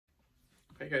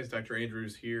Hey guys, Dr.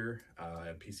 Andrews here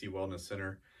at PC Wellness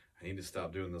Center. I need to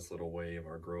stop doing this little wave.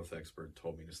 Our growth expert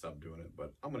told me to stop doing it,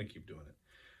 but I'm going to keep doing it.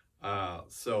 I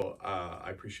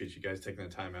appreciate you guys taking the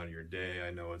time out of your day.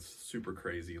 I know it's super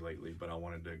crazy lately, but I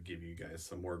wanted to give you guys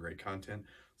some more great content.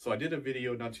 So I did a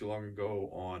video not too long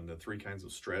ago on the 3 kinds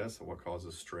of stress and what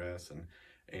causes stress,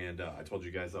 and I told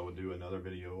you guys I would do another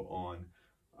video on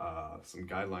some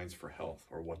guidelines for health,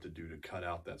 or what to do to cut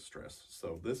out that stress.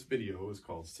 So this video is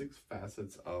called 6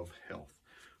 Facets of Health.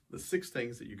 The 6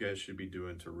 things that you guys should be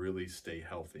doing to really stay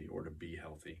healthy or to be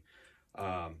healthy.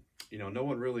 No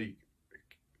one really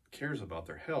cares about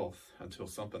their health until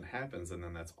something happens, and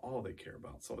then that's all they care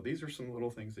about. So these are some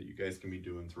little things that you guys can be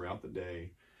doing throughout the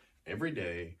day, every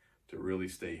day, to really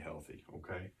stay healthy,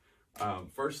 okay?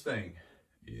 First thing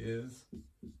is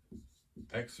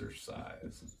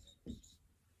exercise.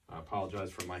 I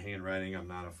apologize for my handwriting. I'm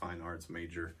not a fine arts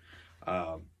major,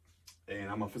 and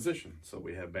I'm a physician, so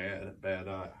we have bad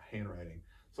handwriting.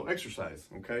 So exercise,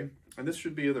 okay? And this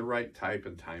should be of the right type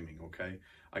and timing, okay?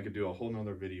 I could do a whole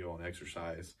nother video on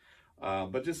exercise,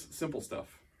 but just simple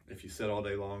stuff. If you sit all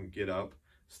day long, get up,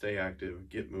 stay active,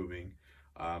 get moving.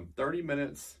 30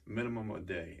 minutes minimum a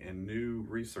day, and new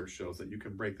research shows that you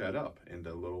can break that up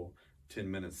into little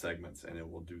 10-minute segments and it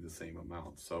will do the same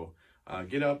amount. So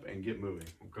get up and get moving,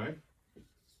 okay?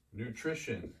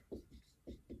 Nutrition.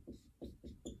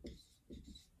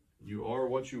 You are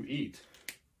what you eat.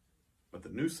 But the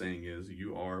new saying is,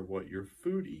 you are what your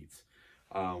food eats.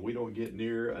 We don't get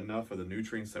near enough of the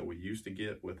nutrients that we used to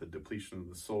get with the depletion of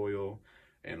the soil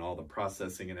and all the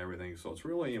processing and everything. So it's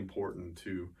really important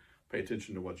to pay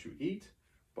attention to what you eat,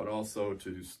 but also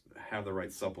to have the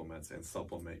right supplements and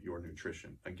supplement your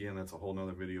nutrition. Again, that's a whole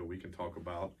nother video we can talk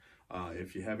about.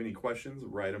 If you have any questions,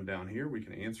 write them down here. We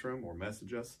can answer them or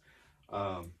message us.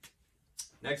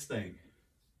 Next thing,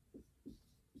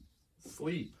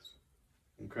 sleep,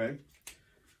 okay?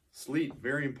 Sleep,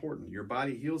 very important. Your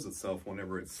body heals itself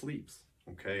whenever it sleeps,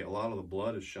 okay? A lot of the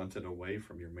blood is shunted away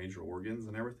from your major organs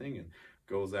and everything and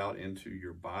goes out into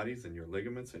your bodies and your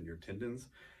ligaments and your tendons,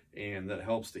 and that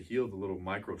helps to heal the little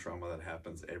micro trauma that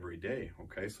happens every day,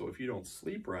 okay? So if you don't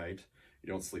sleep right,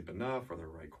 you don't sleep enough or the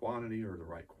right quantity or the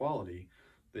right quality,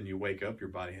 then you wake up, your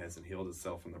body hasn't healed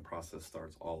itself, and the process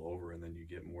starts all over, and then you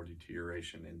get more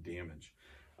deterioration and damage.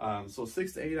 So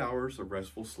 6 to 8 hours of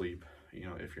restful sleep. You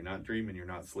know, if you're not dreaming, you're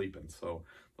not sleeping. So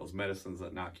those medicines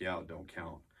that knock you out don't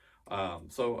count.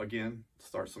 So again,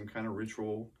 start some kind of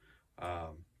ritual,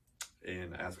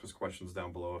 and ask us questions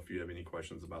down below if you have any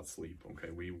questions about sleep. Okay,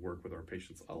 we work with our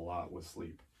patients a lot with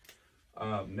sleep.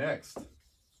 Next,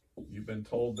 you've been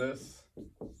told this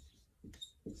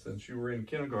since you were in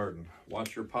kindergarten.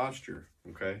 Watch your posture,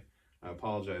 okay? I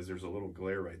apologize, there's a little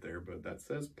glare right there, but that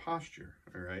says posture,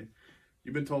 all right?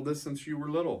 You've been told this since you were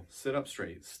little. Sit up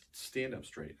straight, stand up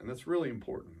straight, and that's really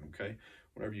important, okay?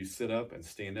 Whenever you sit up and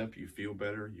stand up, you feel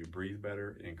better, you breathe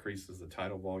better, it increases the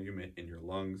tidal volume in your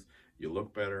lungs, you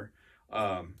look better.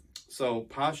 So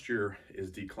posture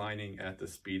is declining at the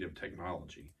speed of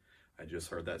technology. I just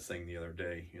heard that saying the other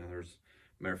day. You know,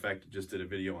 matter of fact, I just did a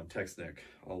video on TextNet.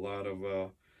 A lot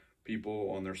of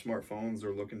people on their smartphones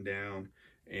are looking down,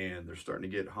 and they're starting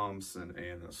to get humps and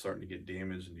starting to get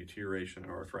damage and deterioration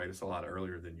and arthritis a lot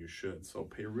earlier than you should. So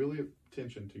pay really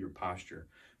attention to your posture.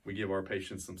 We give our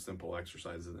patients some simple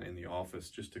exercises in the office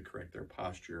just to correct their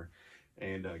posture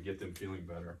and get them feeling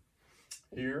better.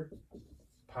 Here,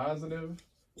 positive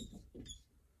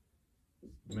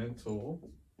mental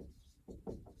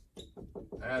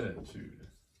attitude.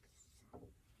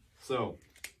 So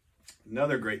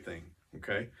another great thing,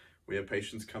 okay? We have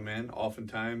patients come in,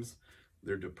 oftentimes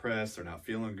they're depressed, they're not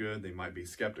feeling good, they might be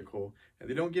skeptical, and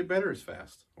they don't get better as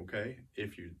fast, okay?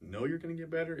 If you know you're gonna get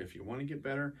better, if you wanna get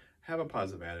better, have a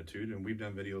positive attitude, and we've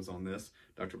done videos on this.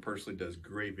 Dr. Persley does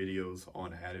great videos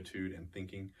on attitude and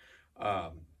thinking.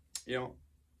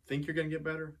 Think you're gonna get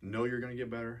better, know you're gonna get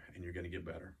better, and you're gonna get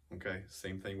better, okay?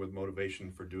 Same thing with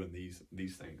motivation for doing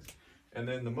these things. And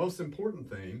then the most important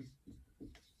thing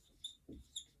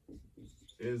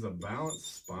is a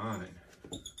balanced spine.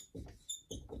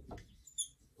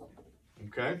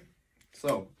 Okay,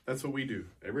 so that's what we do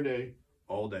every day,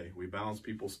 all day. We balance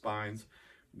people's spines.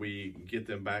 We get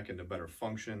them back into better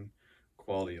function,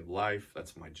 quality of life.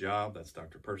 That's my job. That's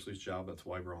Dr. Persley's job. That's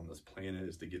why we're on this planet,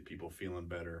 is to get people feeling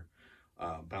better,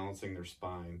 balancing their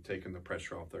spine, taking the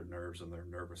pressure off their nerves and their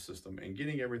nervous system, and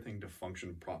getting everything to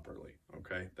function properly,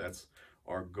 okay? That's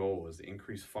our goal, is to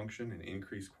increase function and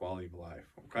increase quality of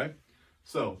life, okay?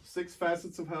 So 6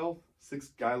 facets of health,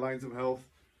 6 guidelines of health.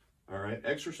 All right,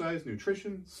 exercise,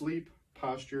 nutrition, sleep,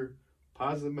 posture,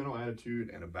 positive mental attitude,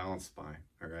 and a balanced spine.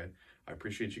 All right, I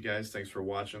appreciate you guys. Thanks for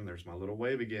watching. There's my little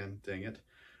wave again. Dang it.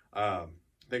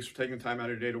 Thanks for taking the time out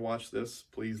of your day to watch this.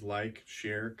 Please like,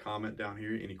 share, comment down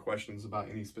here. Any questions about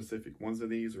any specific ones of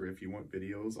these, or if you want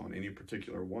videos on any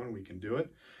particular one, we can do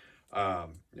it.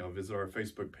 Visit our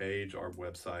Facebook page, our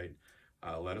website.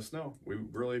 Let us know. We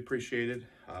really appreciate it.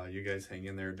 You guys hang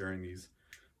in there during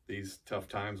these tough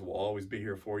times. We'll always be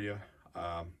here for you.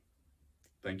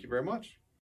 Thank you very much.